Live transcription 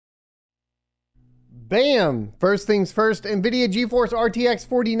Bam! First things first, NVIDIA GeForce RTX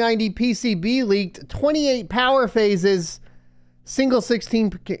 4090 PCB leaked 28 power phases, single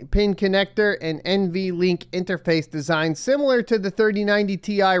 16-pin connector, and NVLink interface design similar to the 3090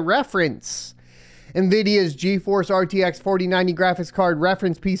 Ti reference. NVIDIA's GeForce RTX 4090 graphics card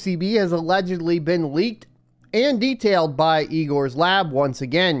reference PCB has allegedly been leaked and detailed by Igor's lab once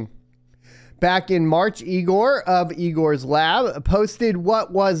again. Back in March, Igor of Igor's lab posted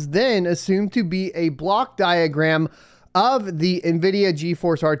what was then assumed to be a block diagram of the NVIDIA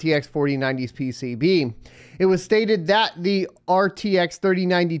GeForce RTX 4090's PCB. It was stated that the RTX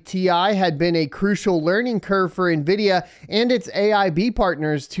 3090 Ti had been a crucial learning curve for NVIDIA and its AIB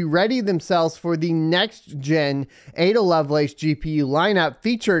partners to ready themselves for the next-gen Ada Lovelace GPU lineup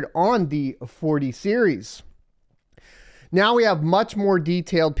featured on the 40 series. Now we have much more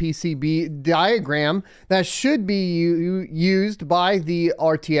detailed PCB diagram that should be used by the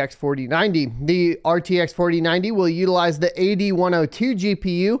RTX 4090. The RTX 4090 will utilize the AD102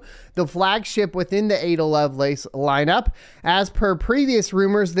 GPU, the flagship within the Ada Lovelace lineup. As per previous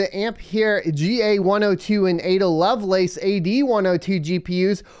rumors, the Ampere GA102 and Ada Lovelace AD102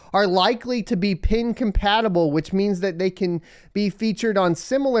 GPUs are likely to be pin compatible, which means that they can be featured on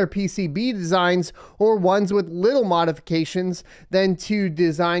similar PCB designs or ones with little modifications than to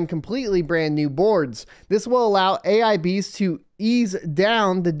design completely brand new boards. This will allow AIBs to ease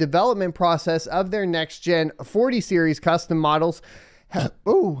down the development process of their next gen 40 series custom models.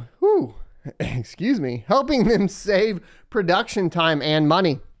 Excuse me, helping them save production time and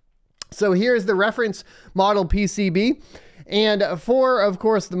money. So here's the reference model PCB. And for, of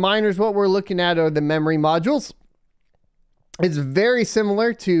course, the miners, what we're looking at are the memory modules. It's very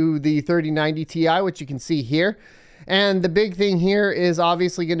similar to the 3090 Ti, which you can see here. And the big thing here is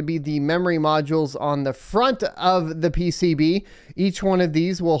obviously going to be the memory modules on the front of the PCB. Each one of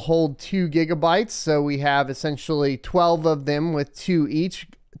these will hold 2 gigabytes. So we have essentially 12 of them with 2 each,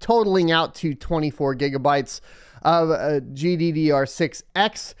 totaling out to 24 gigabytes of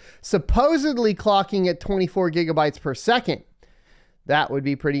GDDR6X, supposedly clocking at 24 gigabytes per second. That would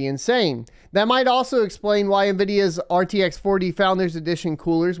be pretty insane. That might also explain why NVIDIA's RTX 40 Founders Edition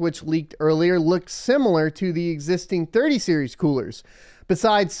coolers, which leaked earlier, look similar to the existing 30 series coolers.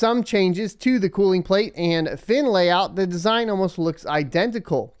 Besides some changes to the cooling plate and fin layout, the design almost looks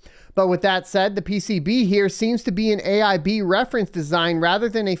identical. But with that said, the PCB here seems to be an AIB reference design rather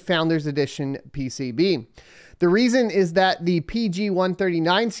than a Founders Edition PCB. The reason is that the PG139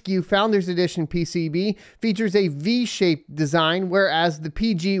 SKU Founders Edition PCB features a V-shaped design, whereas the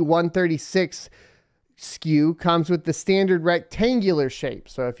PG136 SKU comes with the standard rectangular shape.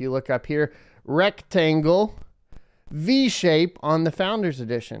 So if you look up here, rectangle, V-shape on the Founders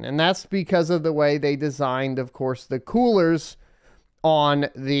Edition. And that's because of the way they designed, of course, the coolers on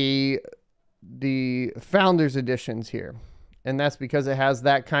the Founders Editions here. And that's because it has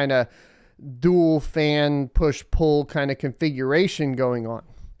that kind of dual fan push-pull kind of configuration going on.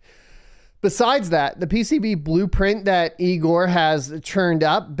 Besides that, the PCB blueprint that Igor has churned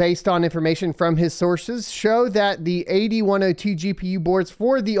up based on information from his sources show that the AD102 GPU boards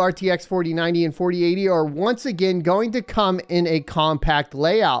for the RTX 4090 and 4080 are once again going to come in a compact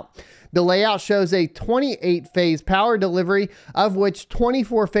layout. The layout shows a 28-phase power delivery, of which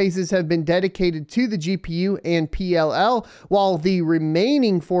 24 phases have been dedicated to the GPU and PLL, while the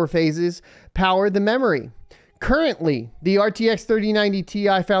remaining 4 phases power the memory. Currently, the RTX 3090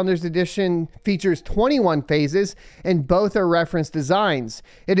 Ti Founders Edition features 21 phases, and both are reference designs.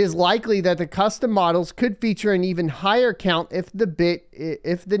 It is likely that the custom models could feature an even higher count if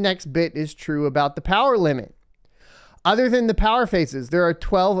the next bit is true about the power limit. Other than the power phases, there are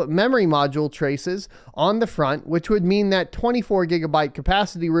 12 memory module traces on the front, which would mean that 24 gigabyte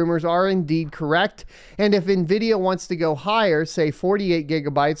capacity rumors are indeed correct. And if NVIDIA wants to go higher, say 48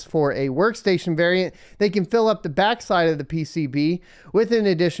 gigabytes for a workstation variant, they can fill up the backside of the PCB with an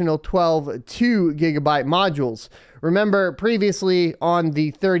additional 12 2 gigabyte modules. Remember, previously on the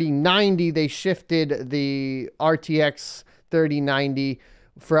 3090, they shifted the RTX 3090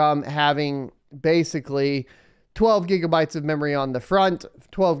 from having basically 12 gigabytes of memory on the front,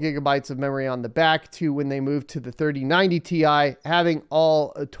 12 gigabytes of memory on the back, to when they moved to the 3090 Ti, having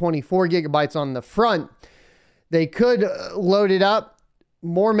all 24 gigabytes on the front. They could load it up.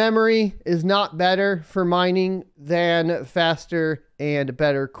 More memory is not better for mining than faster and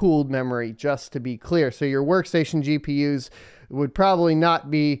better cooled memory, just to be clear. So your workstation GPUs would probably not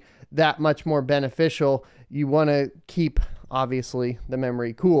be that much more beneficial. You want to keep, obviously, the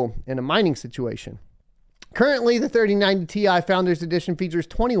memory cool in a mining situation. Currently, the 3090 Ti Founders Edition features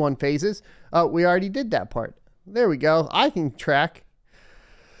 21 phases. We already did that part. There we go. I can track.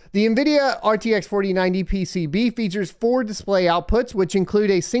 The NVIDIA RTX 4090 PCB features 4 display outputs, which include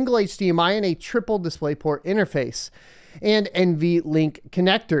a single HDMI and a triple DisplayPort interface, and NVLink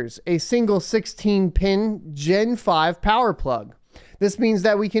connectors, a single 16-pin Gen 5 power plug. This means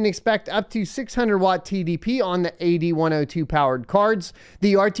that we can expect up to 600 watt TDP on the AD102 powered cards.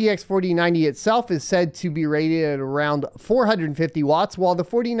 The RTX 4090 itself is said to be rated at around 450 watts, while the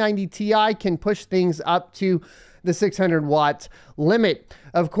 4090 Ti can push things up to the 600 watt limit.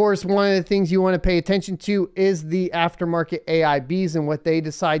 Of course, one of the things you want to pay attention to is the aftermarket AIBs and what they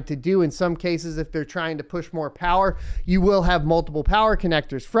decide to do. In some cases, if they're trying to push more power, you will have multiple power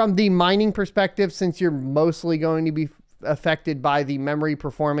connectors. From the mining perspective, since you're mostly going to be affected by the memory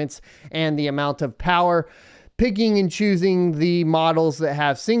performance and the amount of power, picking and choosing the models that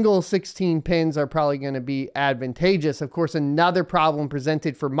have single 16 pins are probably going to be advantageous. Of course, another problem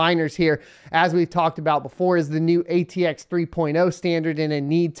presented for miners here, as we've talked about before, is the new ATX 3.0 standard and a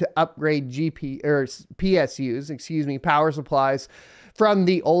need to upgrade PSUs, power supplies, from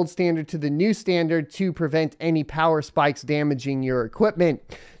the old standard to the new standard to prevent any power spikes damaging your equipment.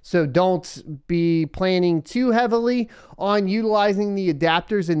 So don't be planning too heavily on utilizing the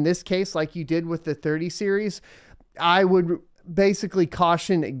adapters in this case, like you did with the 30 series. I would basically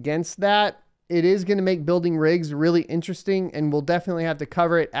caution against that. It is going to make building rigs really interesting, and we'll definitely have to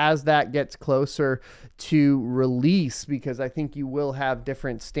cover it as that gets closer to release, because I think you will have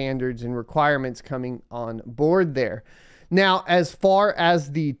different standards and requirements coming on board there. Now, as far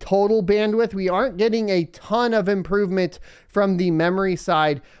as the total bandwidth, we aren't getting a ton of improvement from the memory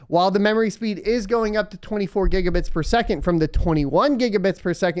side. While the memory speed is going up to 24 gigabits per second from the 21 gigabits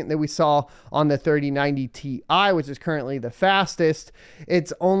per second that we saw on the 3090 Ti, which is currently the fastest,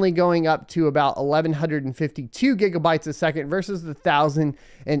 it's only going up to about 1152 gigabytes a second versus the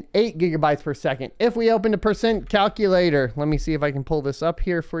 1008 gigabytes per second. If we open a percent calculator, let me see if I can pull this up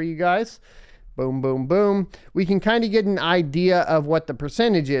here for you guys. Boom, boom, boom. We can kind of get an idea of what the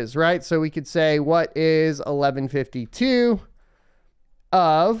percentage is, right? So we could say, what is 1152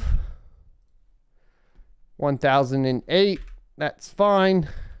 of 1008? That's fine.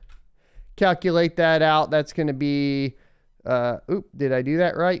 Calculate that out. That's going to be, did I do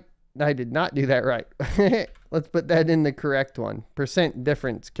that right? I did not do that right. Let's put that in the correct one. Percent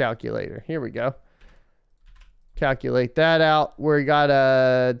difference calculator. Here we go. Calculate that out. We got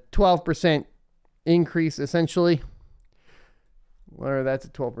a 12% increase essentially, or that's a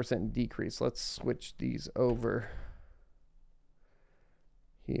 12% decrease. Let's switch these over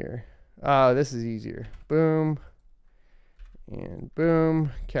here. Oh, this is easier. Boom and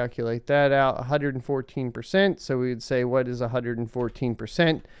boom. Calculate that out. 114%. So we would say, what is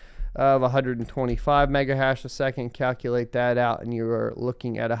 114% of 125 mega hash a second? Calculate that out, and you are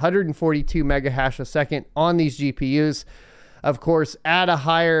looking at 142 mega hash a second on these GPUs. Of course, at a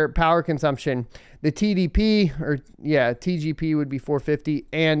higher power consumption, the TDP, or yeah, TGP would be 450,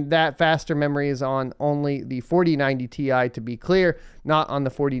 and that faster memory is on only the 4090 Ti, to be clear, not on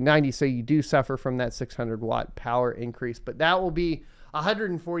the 4090, so you do suffer from that 600 watt power increase, but that will be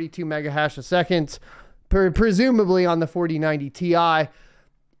 142 mega hash a second, presumably on the 4090 Ti.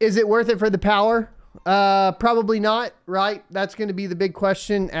 Is it worth it for the power? Probably not, right? That's going to be the big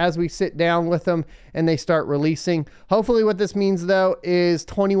question as we sit down with them and they start releasing. Hopefully what this means, though, is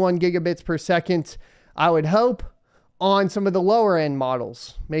 21 gigabits per second, I would hope, on some of the lower end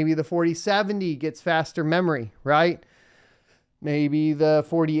models. Maybe the 4070 gets faster memory, right? Maybe the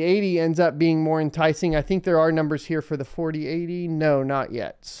 4080 ends up being more enticing. I think there are numbers here for the 4080. No, not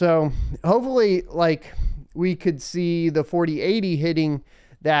yet. So hopefully, like, we could see the 4080 hitting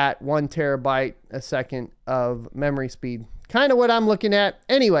that 1 terabyte a second of memory speed. Kind of what I'm looking at.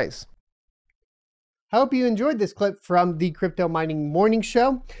 Anyways, I hope you enjoyed this clip from the Crypto Mining Morning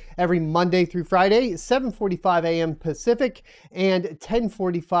Show every Monday through Friday, 7:45 a.m. Pacific and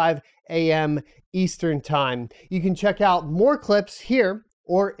 10:45 a.m. Eastern Time. You can check out more clips here,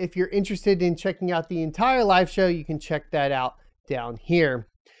 or if you're interested in checking out the entire live show, you can check that out down here.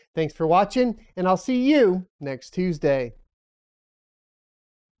 Thanks for watching, and I'll see you next Tuesday.